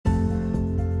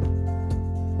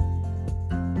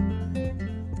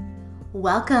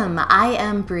Welcome. I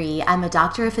am Bree. I'm a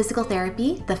doctor of physical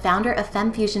therapy, the founder of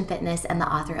Femme Fusion Fitness, and the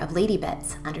author of Lady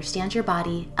Bits. Understand your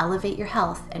body, elevate your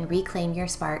health, and reclaim your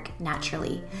spark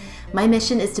naturally. My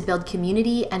mission is to build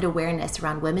community and awareness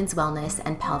around women's wellness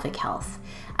and pelvic health.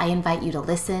 I invite you to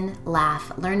listen,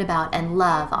 laugh, learn about, and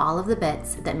love all of the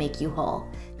bits that make you whole.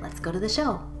 Let's go to the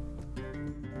show.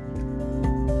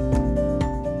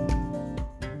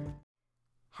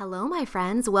 Hello, my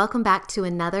friends. Welcome back to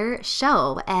another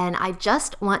show. And I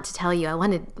just want to tell you, I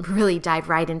want to really dive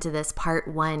right into this part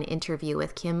one interview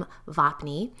with Kim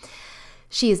Vopni.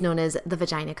 She is known as the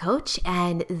Vagina Coach,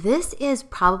 and this is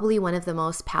probably one of the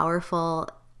most powerful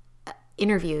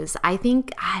interviews. I've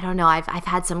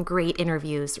had some great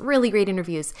interviews, really great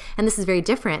interviews, and this is very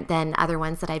different than other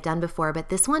ones that I've done before, but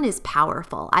this one is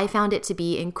powerful. I found it to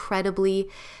be incredibly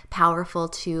powerful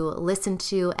to listen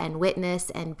to and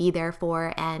witness and be there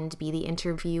for and be the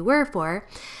interviewer for.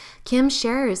 Kim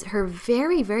shares her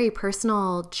very, very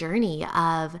personal journey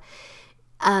of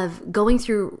going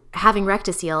through having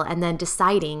rectocele and then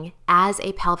deciding as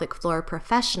a pelvic floor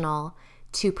professional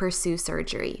to pursue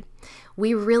surgery.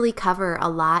 We really cover a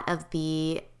lot of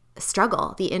the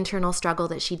struggle, the internal struggle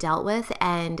that she dealt with,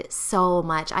 and so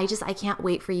much. I can't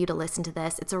wait for you to listen to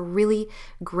this. It's a really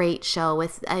great show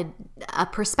with a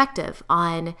perspective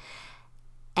on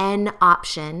an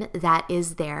option that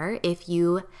is there if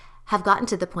you have gotten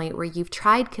to the point where you've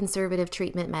tried conservative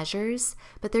treatment measures,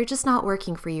 but they're just not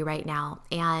working for you right now,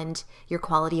 and your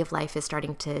quality of life is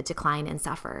starting to decline and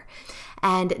suffer.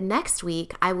 And next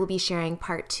week, I will be sharing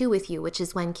part two with you, which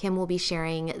is when Kim will be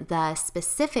sharing the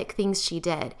specific things she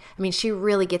did. I mean, she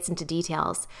really gets into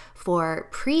details for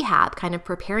prehab, kind of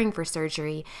preparing for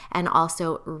surgery, and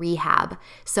also rehab.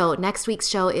 So next week's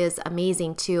show is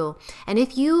amazing too. And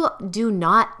if you do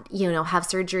not, have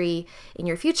surgery in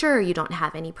your future, or you don't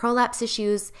have any prolapse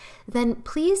issues, then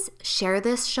please share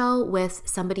this show with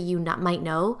somebody you might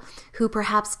know who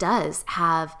perhaps does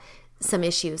have some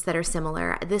issues that are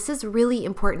similar. This is really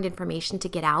important information to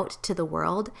get out to the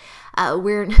world.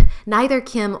 Neither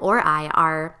Kim or I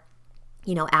are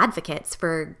advocates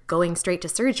for going straight to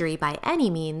surgery by any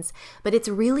means, but it's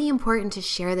really important to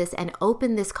share this and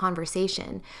open this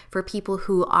conversation for people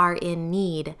who are in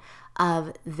need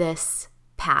of this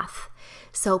path.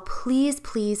 So please,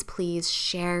 please, please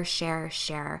share.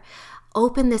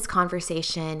 Open this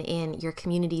conversation in your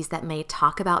communities that may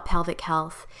talk about pelvic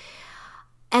health.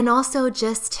 And also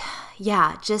just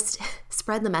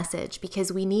spread the message,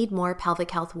 because we need more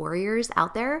pelvic health warriors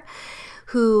out there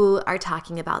who are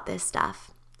talking about this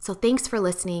stuff. So thanks for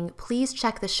listening. Please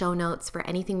check the show notes for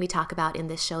anything we talk about in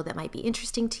this show that might be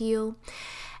interesting to you.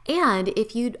 And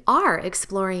if you are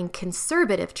exploring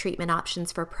conservative treatment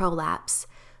options for prolapse,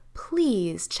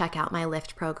 please check out my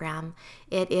LIFT program.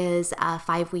 It is a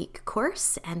 5-week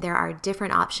course, and there are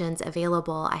different options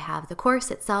available. I have the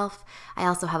course itself. I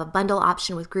also have a bundle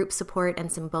option with group support and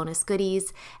some bonus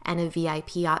goodies, and a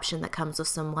VIP option that comes with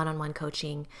some one-on-one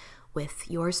coaching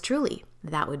with yours truly.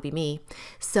 That would be me.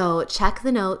 So check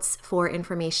the notes for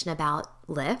information about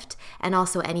LIFT and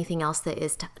also anything else that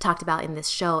is talked about in this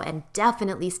show, and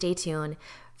definitely stay tuned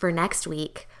for next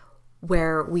week,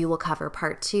 where we will cover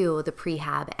part two, the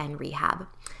prehab and rehab.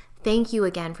 Thank you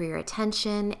again for your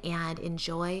attention, and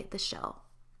enjoy the show.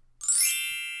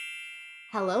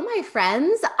 Hello, my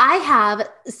friends. I have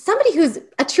somebody who's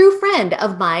a true friend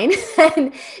of mine,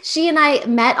 and she and I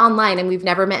met online, and we've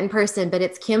never met in person, but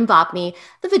it's Kim Vopni,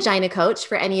 the Vagina Coach,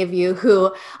 for any of you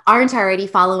who aren't already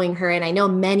following her, and I know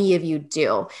many of you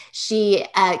do.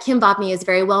 Kim Vopni is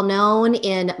very well known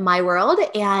in my world,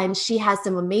 and she has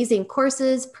some amazing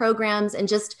courses, programs, and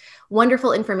just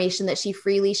wonderful information that she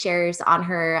freely shares on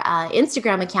her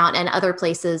Instagram account and other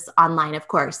places online, of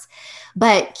course.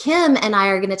 But Kim and I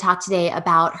are going to talk today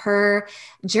about her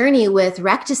journey with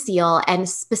rectocele, and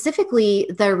specifically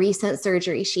the recent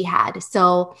surgery she had.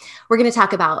 So we're going to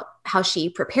talk about how she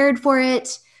prepared for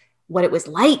it, what it was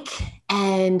like,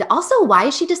 and also why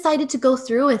she decided to go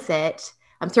through with it.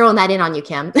 I'm throwing that in on you,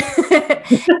 Kim.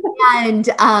 and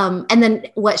then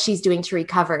what she's doing to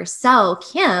recover. So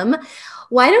Kim,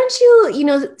 why don't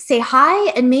you, say hi,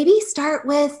 and maybe start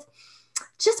with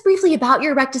just briefly about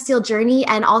your rectocele journey,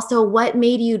 and also what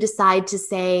made you decide to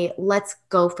say, let's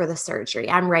go for the surgery.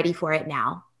 I'm ready for it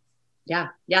now. Yeah.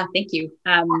 Thank you.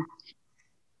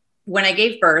 When I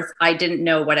gave birth, I didn't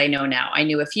know what I know now. I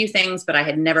knew a few things, but I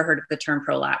had never heard of the term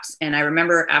prolapse. And I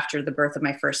remember after the birth of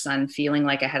my first son, feeling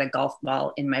like I had a golf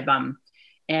ball in my bum.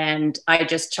 And I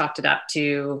just chalked it up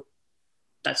to,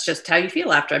 that's just how you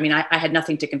feel after. I mean, I had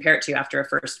nothing to compare it to after a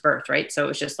first birth, right? So it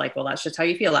was just like, well, that's just how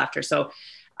you feel after. So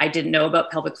I didn't know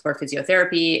about pelvic floor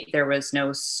physiotherapy. There was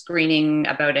no screening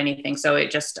about anything. So I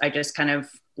just kind of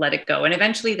let it go. And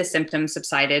eventually the symptoms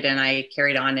subsided and I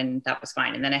carried on, and that was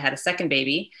fine. And then I had a second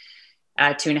baby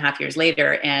 2.5 years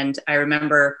later. And I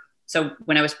remember, so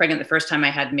when I was pregnant the first time, I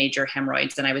had major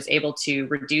hemorrhoids, and I was able to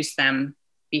reduce them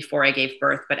before I gave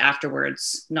birth. But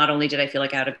afterwards, not only did I feel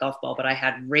like I had a golf ball, but I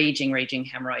had raging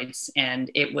hemorrhoids,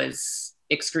 and it was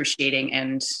excruciating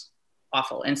and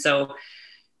awful. And so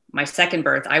my second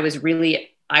birth, I was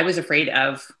afraid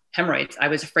of hemorrhoids. I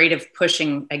was afraid of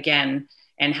pushing again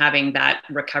and having that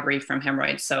recovery from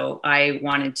hemorrhoids. So I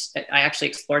actually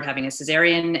explored having a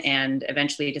cesarean, and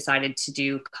eventually decided to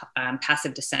do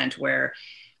passive descent,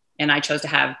 and I chose to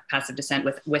have passive descent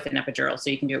with an epidural. So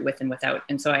you can do it with and without.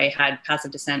 And so I had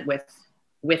passive descent with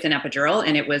an epidural,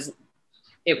 and it was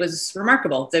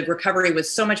remarkable. The recovery was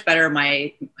so much better.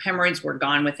 My hemorrhoids were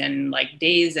gone within like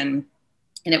days, and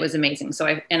it was amazing. So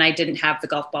I didn't have the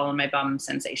golf ball in my bum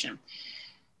sensation.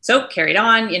 So carried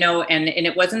on, and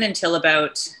it wasn't until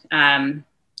about, it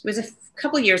was a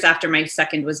couple of years after my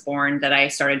second was born that I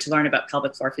started to learn about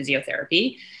pelvic floor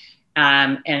physiotherapy.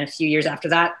 And a few years after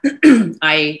that,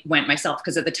 I went myself,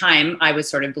 because at the time I was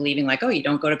sort of believing like, oh, you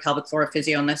don't go to pelvic floor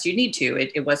physio unless you need to.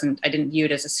 I didn't view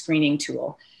it as a screening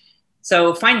tool.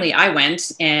 So finally I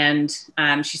went, and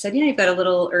she said, yeah, you've got a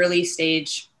little early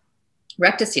stage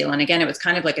rectocele. And again, it was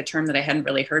kind of like a term that I hadn't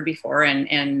really heard before.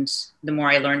 And the more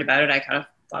I learned about it, I kind of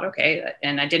thought, okay.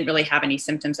 And I didn't really have any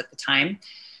symptoms at the time,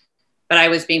 but I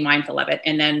was being mindful of it.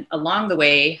 And then along the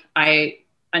way,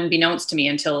 unbeknownst to me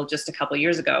until just a couple of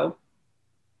years ago,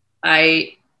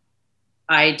 I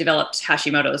developed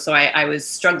Hashimoto's. So I was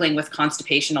struggling with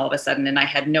constipation all of a sudden, and I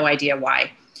had no idea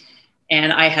why.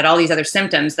 And I had all these other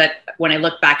symptoms that when I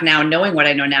look back now, knowing what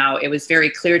I know now, it was very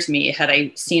clear to me. Had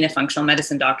I seen a functional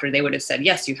medicine doctor, they would have said,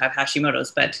 yes, you have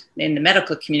Hashimoto's. But in the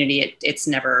medical community, it's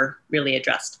never really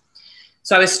addressed.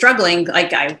 So I was struggling.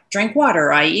 Like, I drink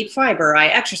water, I eat fiber, I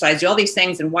exercise, do all these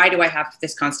things. And why do I have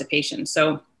this constipation?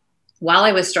 So while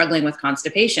I was struggling with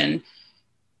constipation,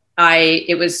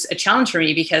 it was a challenge for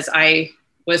me, because I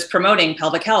was promoting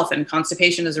pelvic health, and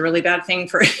constipation is a really bad thing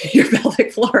for your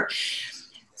pelvic floor.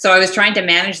 So I was trying to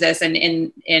manage this, and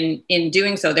in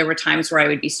doing so, there were times where I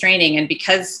would be straining. And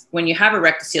because when you have a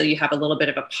rectocele, you have a little bit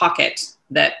of a pocket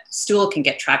that stool can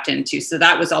get trapped into. So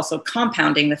that was also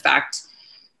compounding the fact.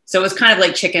 So it was kind of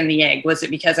like chicken and the egg. Was it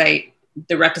because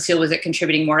the rectocele, was it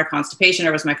contributing more to constipation,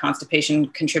 or was my constipation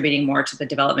contributing more to the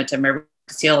development of my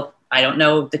rectocele? I don't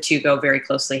know. The two go very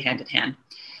closely hand in hand.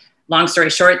 Long story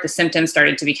short, the symptoms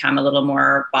started to become a little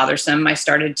more bothersome. I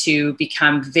started to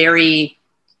become very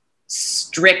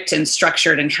strict and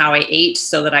structured in how I ate,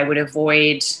 so that I would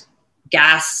avoid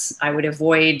gas. I would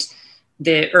avoid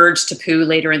the urge to poo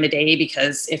later in the day,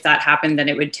 because if that happened, then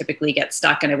it would typically get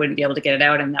stuck and I wouldn't be able to get it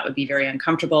out, and that would be very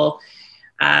uncomfortable.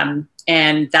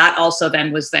 And that also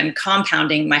was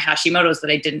compounding my Hashimoto's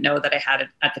that I didn't know that I had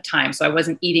at the time. So I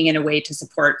wasn't eating in a way to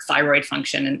support thyroid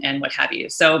function and what have you.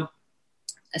 So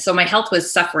my health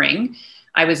was suffering.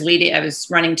 I was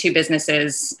running 2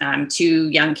 businesses, 2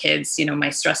 young kids. My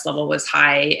stress level was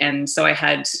high. And so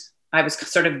I was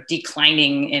sort of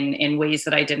declining in ways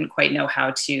that I didn't quite know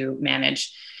how to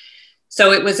manage.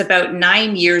 So it was about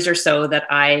 9 years or so that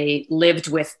I lived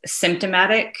with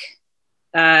symptomatic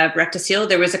rectocele.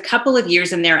 There was a couple of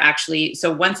years in there, actually.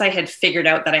 So once I had figured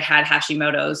out that I had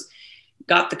Hashimoto's,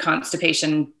 got the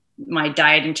constipation, my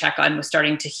diet and check on was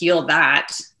starting to heal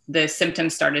that, the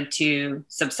symptoms started to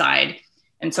subside.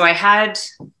 And so I had,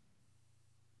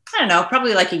 I don't know,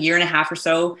 probably like 1.5 years or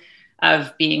so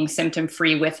of being symptom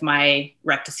free with my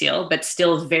rectocele, but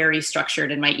still very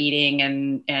structured in my eating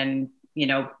and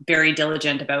very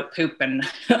diligent about poop and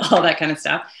all that kind of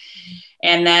stuff.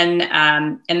 And then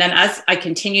as I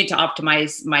continued to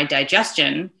optimize my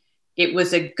digestion, it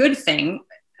was a good thing.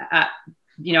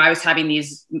 I was having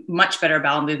these much better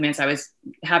bowel movements. I was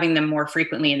having them more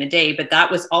frequently in the day, but that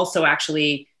was also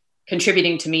actually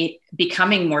contributing to me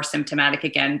becoming more symptomatic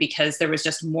again, because there was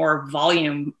just more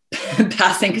volume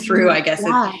passing through, I guess,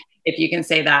 if you can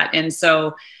say that. And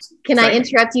so can I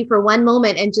interrupt you for one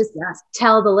moment and just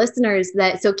tell the listeners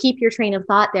that, so keep your train of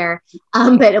thought there.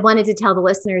 But I wanted to tell the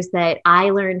listeners that I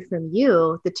learned from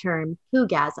you the term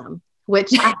poogasm, which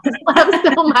I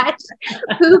love so much.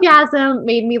 Poogasm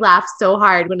made me laugh so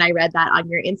hard when I read that on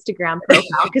your Instagram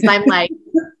profile, because I'm like,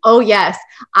 oh yes,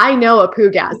 I know a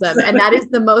poogasm. And that is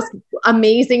the most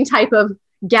amazing type of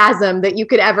gasm that you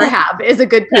could ever have, is a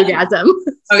good poogasm.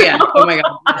 Oh yeah. Oh my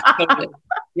God. Yes, totally.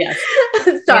 Yes.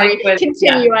 Sorry,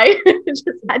 continue. Yeah. I just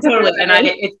had to totally. And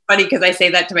it's funny because I say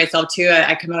that to myself too.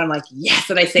 I come out, I'm like, yes.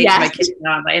 And I say it to my kids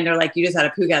now, and they're like, you just had a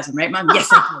poogasm, right, Mom? Yes.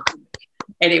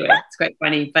 Anyway, it's quite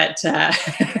funny, but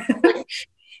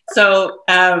so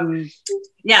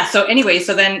yeah. So anyway,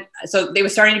 so they were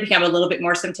starting to become a little bit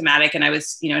more symptomatic, and I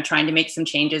was, trying to make some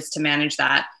changes to manage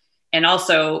that. And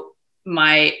also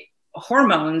my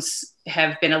hormones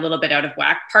have been a little bit out of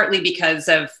whack, partly because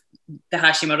of the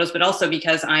Hashimoto's, but also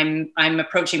because I'm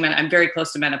very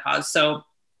close to menopause. So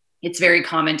it's very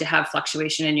common to have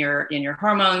fluctuation in your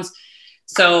hormones.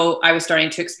 So I was starting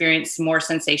to experience more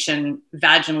sensation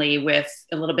vaginally with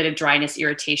a little bit of dryness,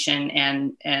 irritation.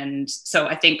 And so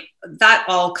I think that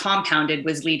all compounded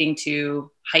was leading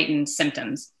to heightened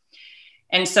symptoms.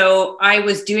 And so I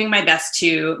was doing my best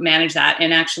to manage that.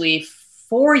 And actually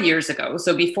 4 years ago,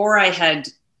 so before I had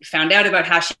found out about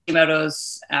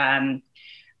Hashimoto's,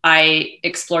 I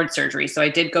explored surgery. So I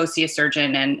did go see a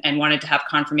surgeon and wanted to have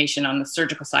confirmation on the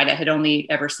surgical side. I had only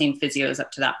ever seen physios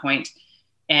up to that point.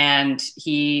 And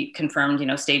he confirmed,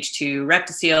 stage 2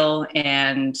 rectocele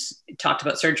and talked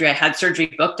about surgery. I had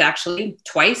surgery booked actually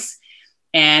twice.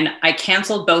 And I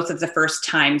canceled both of the first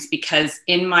times because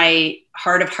in my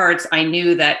heart of hearts, I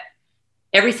knew that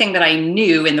everything that I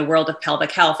knew in the world of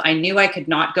pelvic health, I knew I could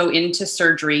not go into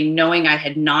surgery knowing I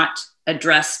had not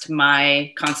addressed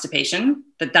my constipation,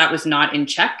 that was not in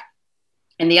check.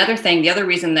 And the other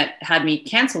reason that had me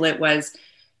cancel it was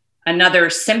another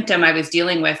symptom I was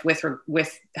dealing with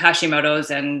Hashimoto's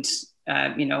and,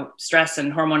 stress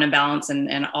and hormone imbalance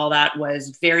and all that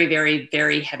was very, very,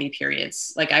 very heavy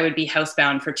periods. Like I would be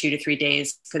housebound for 2 to 3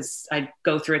 days because I'd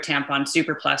go through a tampon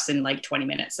Super Plus in like 20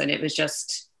 minutes. And it was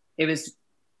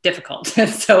difficult.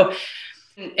 So,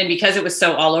 and because it was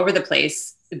so all over the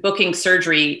place, booking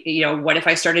surgery, what if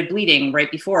I started bleeding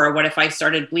right before, or what if I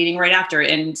started bleeding right after?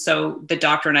 And so the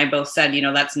doctor and I both said,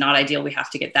 that's not ideal. We have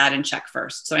to get that in check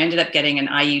first. So I ended up getting an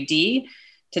IUD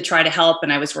to try to help.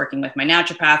 And I was working with my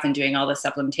naturopath and doing all the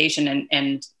supplementation.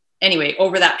 And anyway,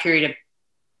 over that period of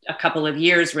a couple of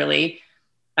years, really,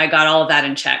 I got all of that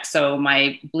in check. So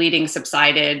my bleeding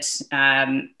subsided,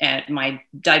 and my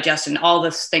digestion, all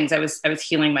those things, I was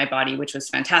healing my body, which was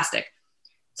fantastic.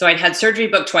 So I'd had surgery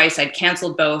booked twice. I'd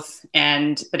canceled both,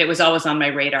 but it was always on my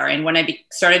radar. And when I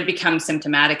started to become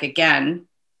symptomatic again,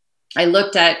 I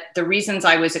looked at the reasons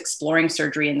I was exploring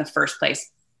surgery in the first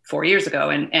place 4 years ago.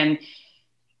 And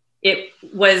it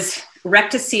was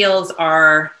rectoceles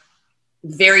are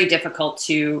very difficult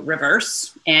to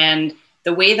reverse. And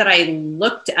the way that I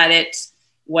looked at it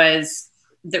was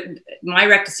my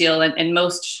rectocele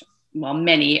and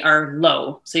many are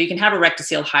low. So you can have a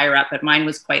rectocele higher up, but mine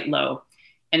was quite low.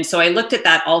 And so I looked at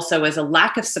that also as a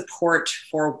lack of support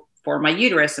for my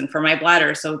uterus and for my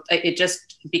bladder. So it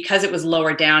just, because it was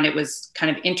lower down, it was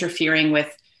kind of interfering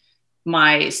with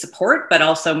my support, but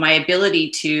also my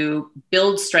ability to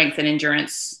build strength and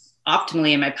endurance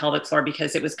optimally in my pelvic floor,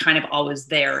 because it was kind of always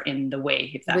there in the way,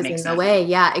 if that makes sense. In the way.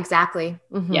 Yeah, exactly.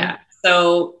 Mm-hmm. Yeah.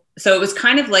 So it was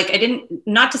kind of like,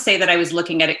 not to say that I was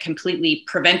looking at it completely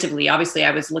preventively. Obviously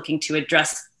I was looking to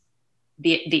address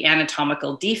the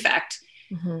anatomical defect.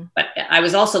 Mm-hmm. But I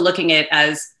was also looking at it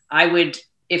as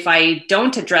if I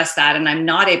don't address that and I'm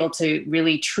not able to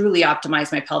really truly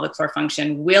optimize my pelvic floor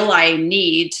function, will I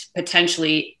need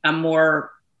potentially a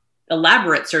more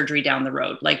elaborate surgery down the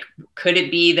road? Like, could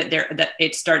it be that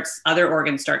other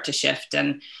organs start to shift?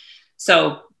 And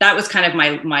so that was kind of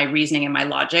my reasoning and my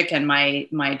logic. And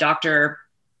my doctor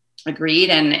agreed,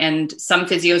 and some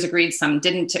physios agreed, some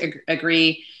didn't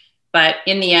agree. But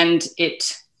in the end,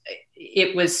 it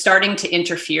was starting to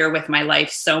interfere with my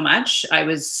life so much. I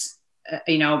was,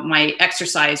 my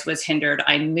exercise was hindered.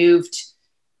 I moved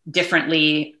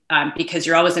differently because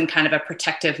you're always in kind of a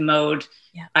protective mode.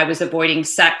 Yeah. I was avoiding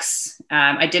sex.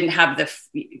 I didn't have I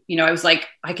was like,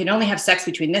 I can only have sex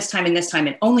between this time and this time,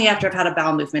 and only after I've had a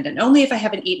bowel movement, and only if I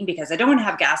haven't eaten, because I don't want to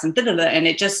have gas, and and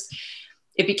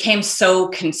it became so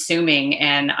consuming,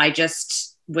 and I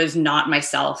just was not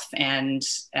myself, and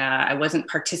I wasn't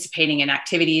participating in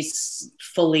activities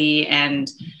fully,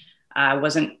 and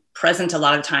wasn't present a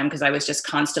lot of the time because I was just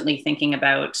constantly thinking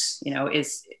about, am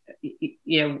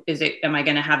I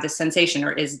going to have this sensation,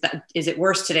 or is it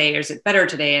worse today, or is it better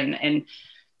today? And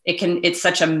it's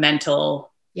such a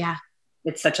mental,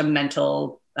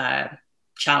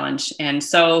 challenge. And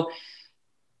so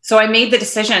I made the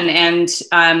decision, and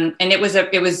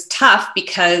it was tough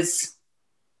because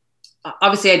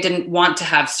obviously I didn't want to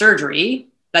have surgery.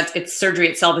 Surgery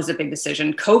itself is a big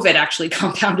decision. COVID actually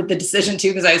compounded the decision too,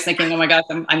 because I was thinking, oh my gosh,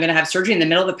 I'm going to have surgery in the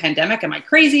middle of the pandemic. Am I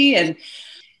crazy? And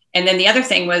then the other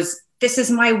thing was, this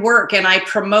is my work, and I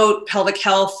promote pelvic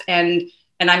health, and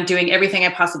I'm doing everything I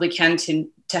possibly can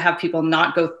to have people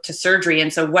not go to surgery.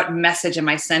 And so what message am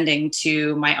I sending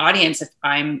to my audience if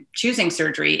I'm choosing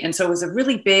surgery? And so it was a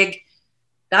really big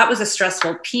that was a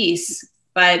stressful piece.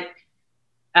 But,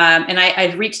 and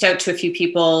I've reached out to a few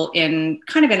people in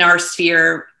kind of in our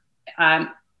sphere,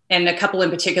 and a couple in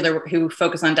particular who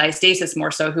focus on diastasis more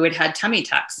so, who had tummy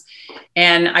tucks.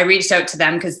 And I reached out to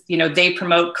them because, you know, they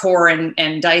promote core and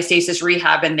diastasis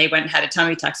rehab, and they went and had a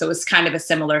tummy tuck. So it was kind of a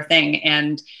similar thing.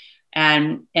 And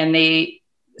they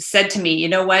said to me, you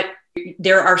know what,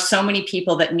 there are so many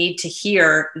people that need to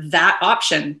hear that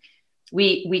option.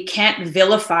 We can't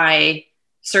vilify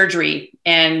surgery,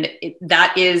 and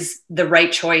that is the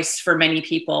right choice for many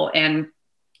people. And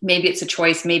maybe it's a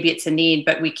choice, maybe it's a need,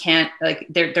 but we can't, like,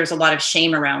 there's a lot of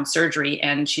shame around surgery.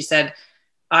 And she said,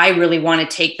 I really want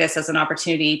to take this as an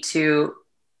opportunity to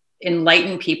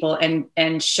enlighten people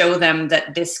and show them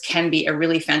that this can be a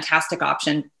really fantastic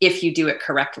option if you do it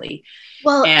correctly.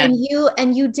 Well, and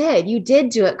you did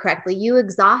do it correctly. You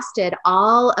exhausted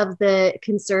all of the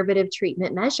conservative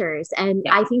treatment measures. And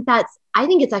yeah. I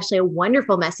think it's actually a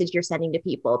wonderful message you're sending to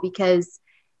people, because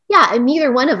yeah, and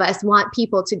neither one of us want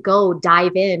people to go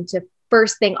dive into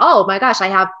first thing, oh my gosh, I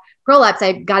have prolapse,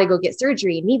 I've got to go get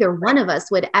surgery. Neither one of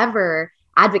us would ever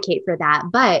advocate for that.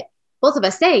 But both of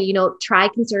us say, you know, try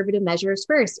conservative measures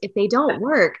first. If they don't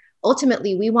work,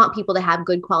 ultimately, we want people to have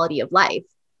good quality of life,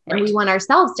 and we want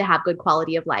ourselves to have good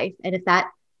quality of life. And if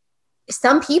that,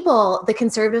 some people, the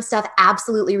conservative stuff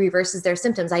absolutely reverses their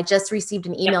symptoms. I just received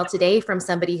an email today from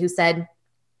somebody who said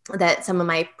that some of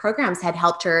my programs had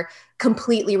helped her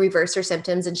completely reverse her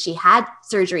symptoms, and she had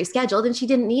surgery scheduled and she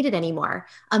didn't need it anymore.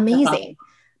 Amazing.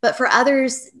 But for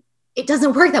others, it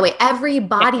doesn't work that way. Every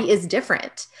body is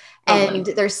different. And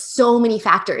there's so many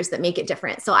factors that make it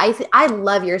different. So I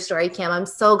love your story, Kim. I'm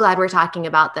so glad we're talking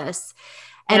about this.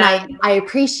 And I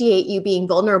appreciate you being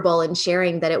vulnerable and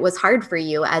sharing that it was hard for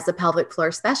you as a pelvic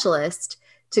floor specialist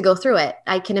to go through it.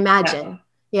 I can imagine.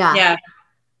 Yeah,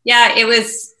 it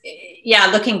was,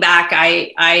 looking back,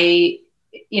 I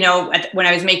you know, when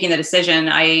I was making the decision,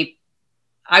 I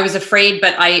was afraid,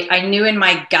 but I knew in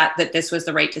my gut that this was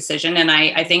the right decision. And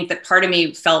I think that part of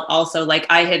me felt also like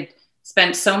I had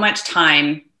spent so much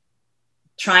time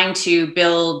trying to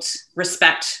build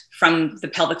respect from the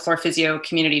pelvic floor physio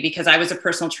community, because I was a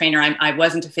personal trainer. I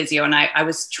wasn't a physio, and I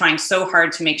was trying so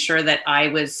hard to make sure that I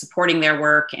was supporting their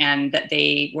work and that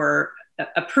they were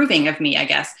approving of me, I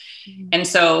guess. Mm-hmm. And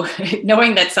so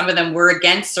knowing that some of them were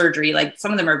against surgery, like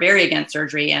some of them are very against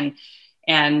surgery.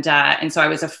 And so I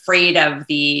was afraid of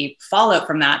the fallout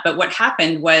from that. But what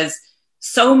happened was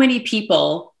so many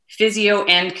people, physio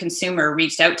and consumer,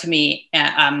 reached out to me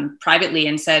privately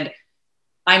and said,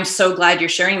 I'm so glad you're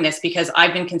sharing this, because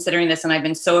I've been considering this and I've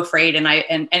been so afraid. And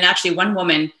actually one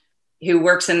woman who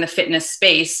works in the fitness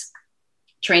space,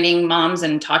 training moms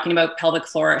and talking about pelvic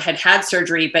floor, had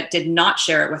surgery, but did not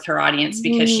share it with her audience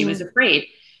because she was afraid.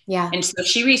 Yeah. And so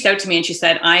she reached out to me and she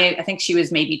said, I think she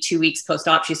was maybe 2 weeks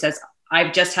post-op. She says,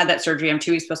 I've just had that surgery. I'm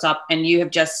 2 weeks post-op, and you have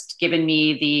just given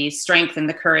me the strength and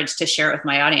the courage to share it with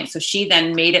my audience. So she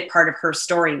then made it part of her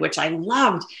story, which I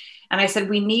loved. And I said,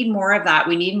 we need more of that.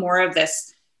 We need more of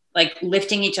this, like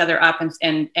lifting each other up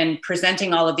and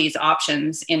presenting all of these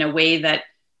options in a way that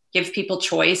give people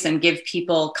choice and give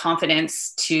people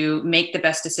confidence to make the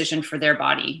best decision for their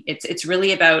body. It's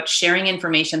really about sharing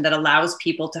information that allows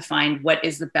people to find what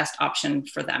is the best option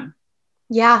for them.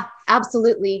 Yeah,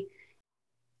 absolutely.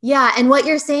 Yeah. And what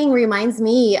you're saying reminds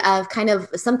me of kind of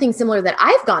something similar that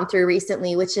I've gone through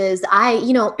recently, which is I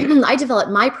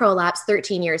developed my prolapse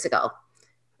 13 years ago,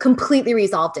 completely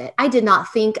resolved it. I did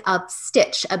not think a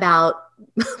stitch about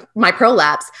my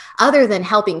prolapse other than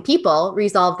helping people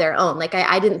resolve their own. Like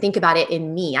I didn't think about it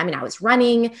in me. I mean, I was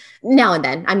running now and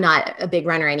then. I'm not a big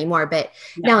runner anymore, but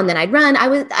now and then I'd run.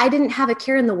 I didn't have a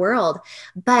care in the world,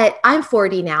 but I'm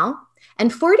 40 now.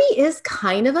 And 40 is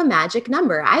kind of a magic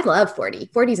number. I love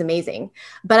 40. 40 is amazing.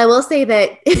 But I will say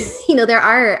that,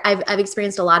 I've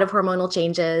experienced a lot of hormonal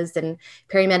changes, and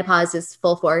perimenopause is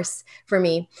full force for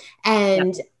me.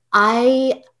 And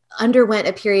I underwent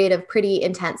a period of pretty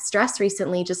intense stress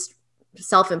recently, just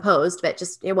self-imposed, but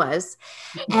just it was.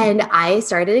 And I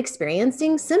started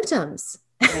experiencing symptoms.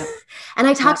 Yeah. And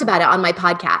I talked about it on my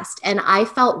podcast, and I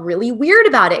felt really weird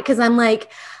about it because I'm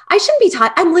like, I shouldn't be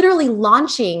taught. I'm literally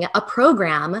launching a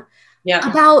program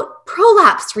about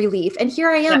prolapse relief. And here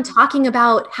I am talking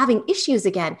about having issues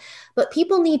again. But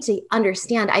people need to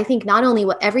understand, I think, not only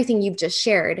what everything you've just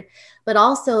shared, but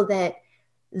also that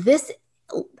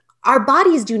our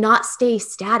bodies do not stay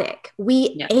static.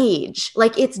 We age.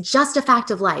 Like, it's just a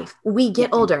fact of life. We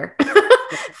get older.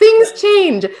 Things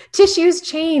change, tissues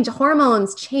change,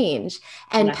 hormones change,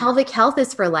 and pelvic health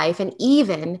is for life. And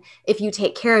even if you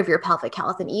take care of your pelvic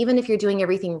health, and even if you're doing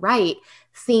everything right,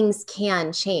 things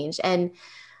can change. And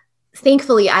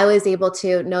thankfully I was able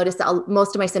to notice that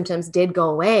most of my symptoms did go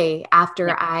away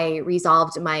after I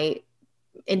resolved my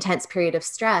intense period of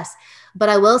stress. But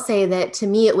I will say that to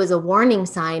me, it was a warning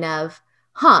sign of,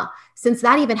 since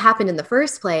that even happened in the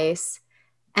first place,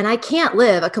 and I can't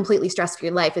live a completely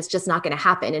stress-free life. It's just not going to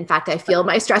happen. In fact, I feel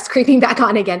my stress creeping back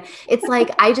on again. It's like,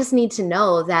 I just need to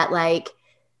know that like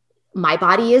my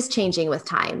body is changing with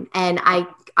time, and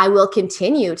I will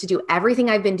continue to do everything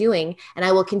I've been doing, and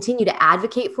I will continue to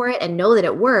advocate for it and know that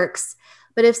it works.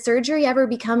 But if surgery ever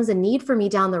becomes a need for me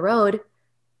down the road,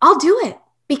 I'll do it,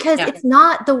 because it's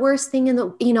not the worst thing in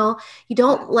the, you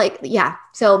don't like,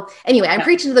 So anyway, I'm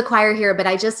preaching to the choir here, but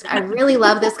I really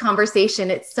love this conversation.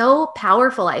 It's so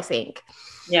powerful, I think.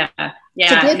 Yeah. To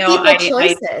give people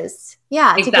choices.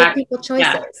 Exactly. To give people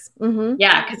choices.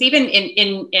 Yeah. Cause even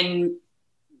in,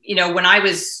 when I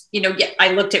was,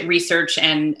 I looked at research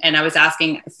and I was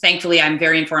asking, thankfully I'm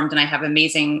very informed and I have an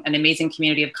amazing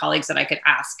community of colleagues that I could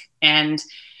ask. And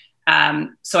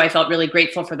so I felt really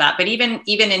grateful for that. But even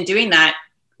in doing that,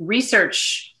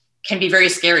 research can be very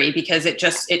scary because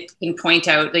it can point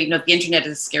out, the internet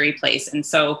is a scary place. And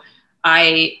so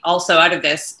I also, out of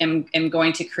this, am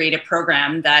going to create a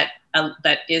program that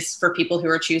is for people who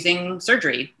are choosing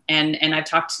surgery. And I've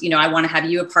talked, I want to have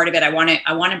you a part of it. I want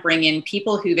to bring in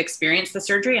people who've experienced the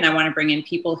surgery, and I want to bring in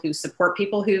people who support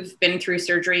people who've been through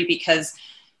surgery, because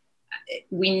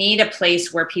we need a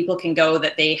place where people can go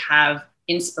that they have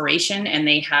inspiration and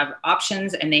they have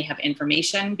options and they have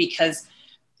information. Because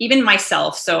even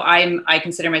myself, so I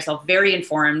consider myself very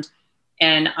informed,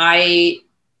 and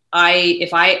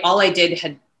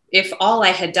if all I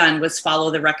had done was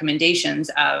follow the recommendations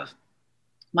of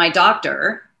my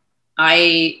doctor,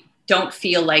 I don't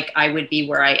feel like I would be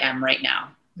where I am right now.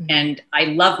 Mm-hmm. And I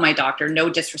love my doctor, no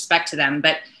disrespect to them,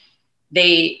 but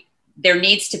there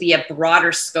needs to be a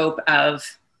broader scope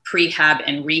of prehab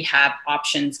and rehab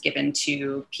options given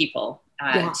to people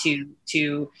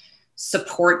to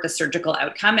support the surgical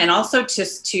outcome. And also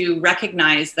just to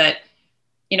recognize that,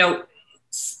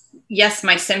 yes,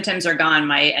 my symptoms are gone.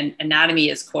 My anatomy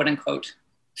is quote unquote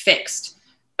fixed,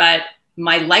 but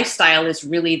my lifestyle is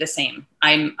really the same.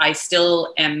 I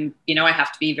still am, I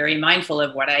have to be very mindful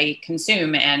of what I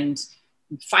consume, and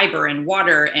fiber and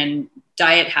water and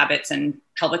diet habits and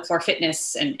pelvic floor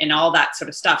fitness and all that sort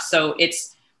of stuff. So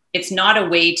it's not a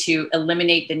way to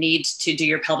eliminate the need to do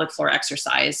your pelvic floor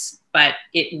exercise, but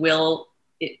it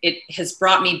has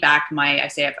brought me back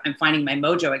I'm finding my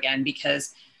mojo again,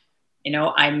 because,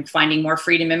 I'm finding more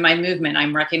freedom in my movement.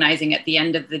 I'm recognizing at the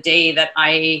end of the day that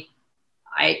I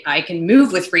can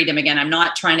move with freedom again. I'm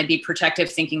not trying to be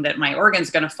protective, thinking that my organ's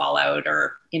going to fall out,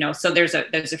 or, so there's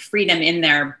a freedom in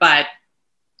there, but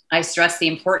I stress the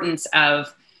importance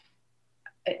of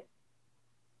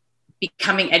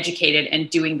becoming educated and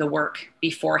doing the work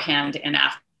beforehand and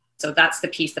after. So that's the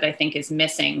piece that I think is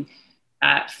missing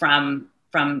from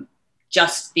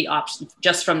just the option,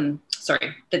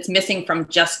 that's missing from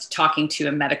just talking to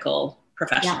a medical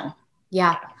professional.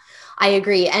 Yeah. I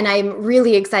agree. And I'm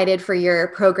really excited for your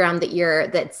program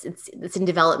that's in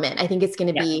development. I think it's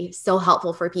going to be so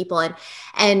helpful for people.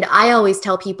 And I always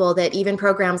tell people that even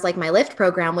programs like my LIFT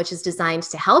program, which is designed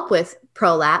to help with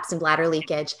prolapse and bladder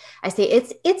leakage, I say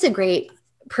it's a great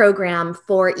program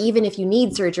for even if you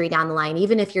need surgery down the line,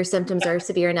 even if your symptoms are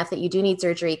severe enough that you do need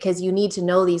surgery, because you need to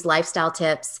know these lifestyle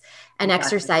tips and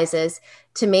exercises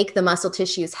to make the muscle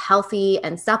tissues healthy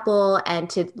and supple, and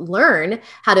to learn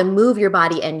how to move your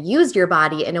body and use your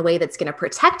body in a way that's going to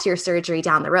protect your surgery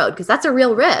down the road. Because that's a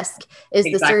real risk, is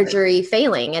the surgery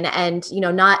failing and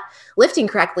not lifting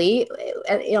correctly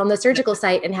on the surgical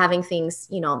site and having things,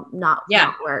 not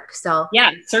work. So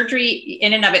surgery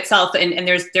in and of itself. And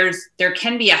there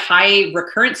can be a high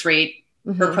recurrence rate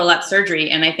for prolapse surgery.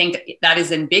 And I think that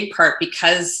is in big part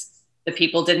because the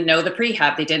people didn't know the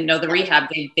prehab. They didn't know the rehab.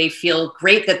 They feel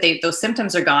great that those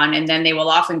symptoms are gone. And then they will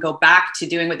often go back to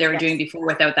doing what they were doing before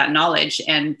without that knowledge.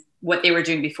 And what they were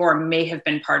doing before may have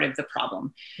been part of the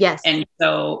problem. Yes. And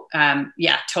so,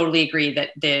 totally agree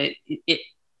that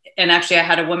and actually I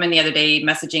had a woman the other day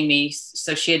messaging me.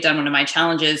 So she had done one of my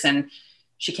challenges and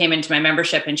she came into my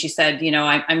membership and she said,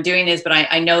 I'm doing this, but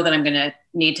I know that I'm going to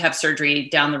need to have surgery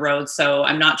down the road. So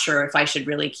I'm not sure if I should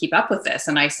really keep up with this.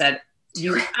 And I said,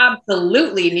 you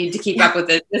absolutely need to keep up with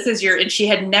it. And she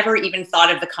had never even thought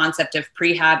of the concept of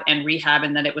prehab and rehab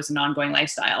and that it was an ongoing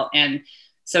lifestyle. And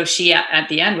so she at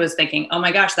the end was thinking, oh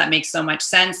my gosh, that makes so much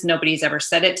sense. Nobody's ever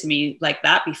said it to me like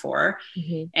that before.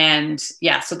 Mm-hmm. And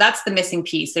so that's the missing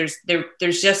piece.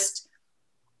 There's just,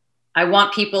 I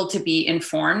want people to be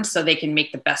informed so they can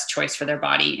make the best choice for their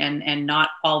body, and not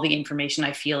all the information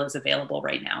I feel is available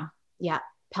right now. Yeah.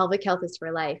 Pelvic health is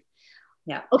for life.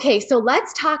 Yeah. Okay, so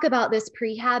let's talk about this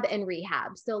prehab and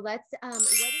rehab. So let's,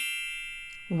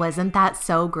 Wasn't that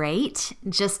so great?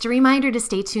 Just a reminder to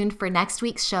stay tuned for next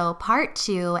week's show, part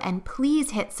 2, and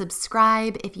please hit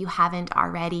subscribe if you haven't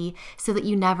already so that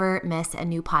you never miss a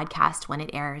new podcast when it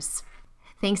airs.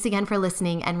 Thanks again for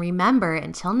listening, and remember,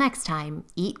 until next time,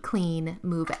 eat clean,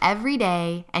 move every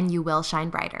day, and you will shine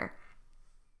brighter.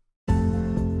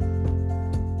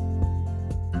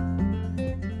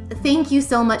 Thank you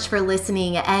so much for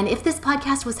listening. And if this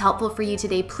podcast was helpful for you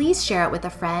today, please share it with a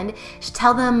friend.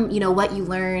 Tell them, what you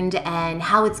learned and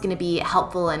how it's going to be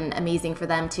helpful and amazing for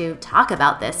them to talk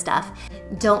about this stuff.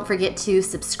 Don't forget to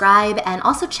subscribe and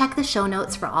also check the show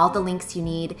notes for all the links you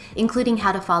need, including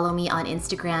how to follow me on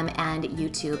Instagram and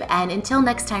YouTube. And until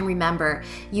next time, remember,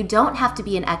 you don't have to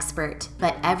be an expert,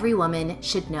 but every woman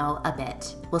should know a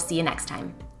bit. We'll see you next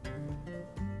time.